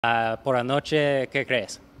Por anoche, ¿qué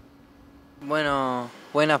crees? Bueno,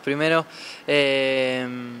 buenas primero.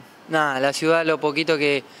 Nada, la ciudad, lo poquito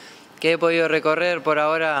que he podido recorrer por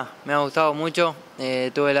ahora me ha gustado mucho.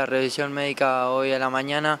 Tuve la revisión médica hoy a la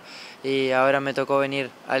mañana y ahora me tocó venir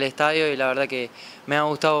al estadio y la verdad que me ha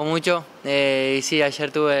gustado mucho. Y sí,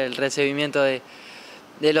 ayer tuve el recibimiento de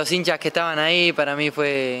los hinchas que estaban ahí. Para mí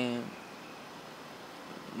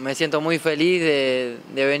me siento muy feliz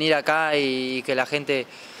de venir acá y que la gente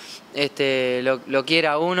lo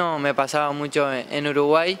quiera a uno. Me pasaba mucho en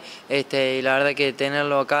Uruguay, y la verdad que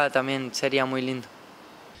tenerlo acá también sería muy lindo.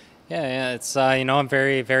 Yeah, it's I'm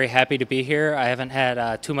very very happy to be here. I haven't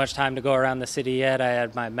had too much time to go around the city yet. I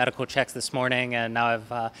had my medical checks this morning, and now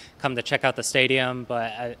I've come to check out the stadium.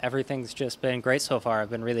 But everything's just been great so far. I've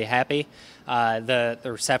been really happy. The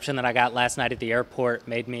reception that I got last night at the airport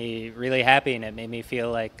made me really happy, and it made me feel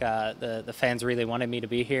like the fans really wanted me to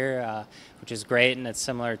be here, which is great. And it's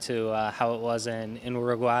similar to how it was in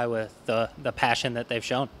Uruguay with the passion that they've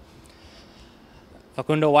shown.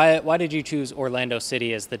 Facundo, why did you choose Orlando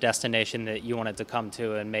City as the destination that you wanted to come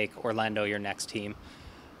to and make Orlando your next team?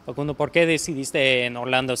 Facundo, ¿por qué decidiste en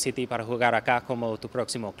Orlando City para jugar acá como tu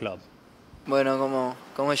próximo club? Bueno,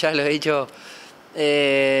 como ya lo he dicho,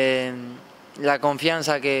 eh, la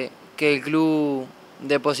confianza que el club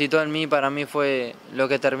depositó en mí para mí fue lo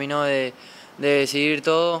que terminó de decidir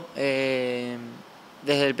todo. Desde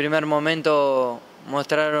el primer momento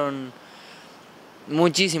mostraron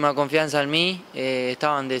muchísima confianza en mí,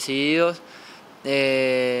 estaban decididos.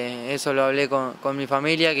 Eso lo hablé con mi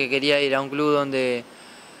familia, que quería ir a un club donde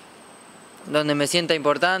me sienta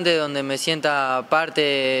importante, donde me sienta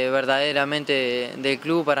parte verdaderamente del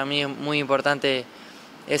club. Para mí es muy importante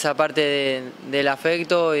esa parte del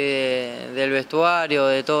afecto y del vestuario,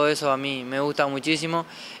 de todo eso. A mí me gusta muchísimo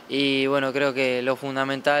y bueno, creo que lo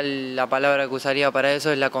fundamental, la palabra que usaría para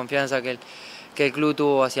eso es la confianza que el club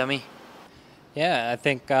tuvo hacia mí. Yeah, I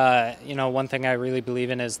think one thing I really believe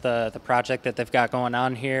in is the project that they've got going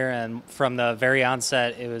on here, and from the very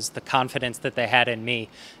onset, it was the confidence that they had in me,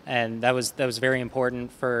 and that was very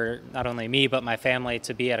important for not only me but my family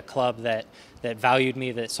to be at a club that valued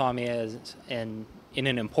me, that saw me as in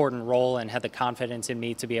an important role, and had the confidence in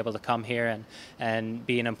me to be able to come here and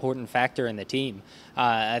be an important factor in the team.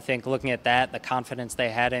 I think looking at that, the confidence they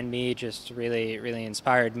had in me just really, really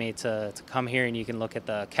inspired me to come here. And you can look at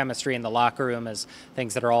the chemistry in the locker room as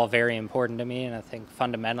things that are all very important to me. And I think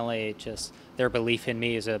fundamentally, just their belief in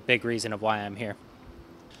me is a big reason of why I'm here.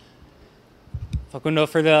 Facundo,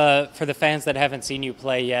 for the fans that haven't seen you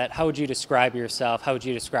play yet, how would you describe yourself? How would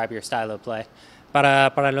you describe your style of play?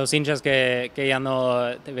 Para los hinchas que ya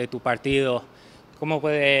no ve tu partido, ¿cómo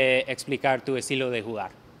puede explicar tu estilo de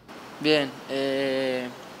jugar? Bien,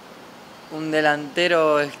 un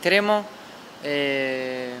delantero extremo,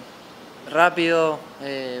 rápido,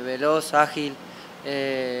 veloz, ágil,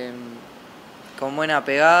 con buena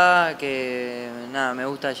pegada, que nada, me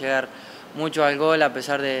gusta llegar mucho al gol a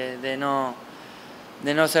pesar de no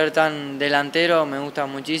ser tan delantero. Me gusta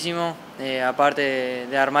muchísimo, aparte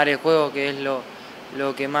de armar el juego, que es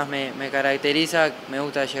lo que más me caracteriza. Me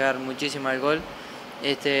gusta llegar muchísimo al gol,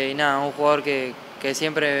 y nada, un jugador que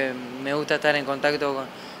siempre me gusta estar en contacto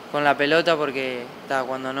con la pelota, porque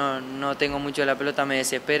cuando no tengo mucho la pelota me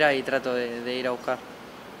desespera y trato de ir a buscar.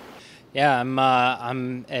 Yeah, I'm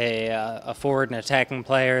a forward and attacking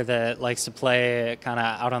player that likes to play kind of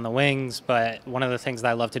out on the wings. But one of the things that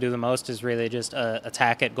I love to do the most is really just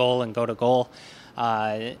attack at goal and go to goal,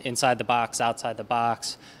 inside the box, outside the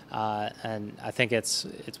box. And I think it's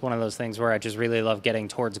one of those things where I just really love getting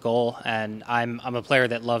towards goal. And I'm a player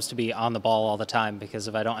that loves to be on the ball all the time, because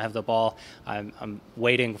if I don't have the ball, I'm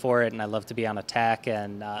waiting for it, and I love to be on attack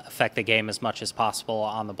and affect the game as much as possible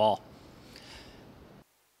on the ball.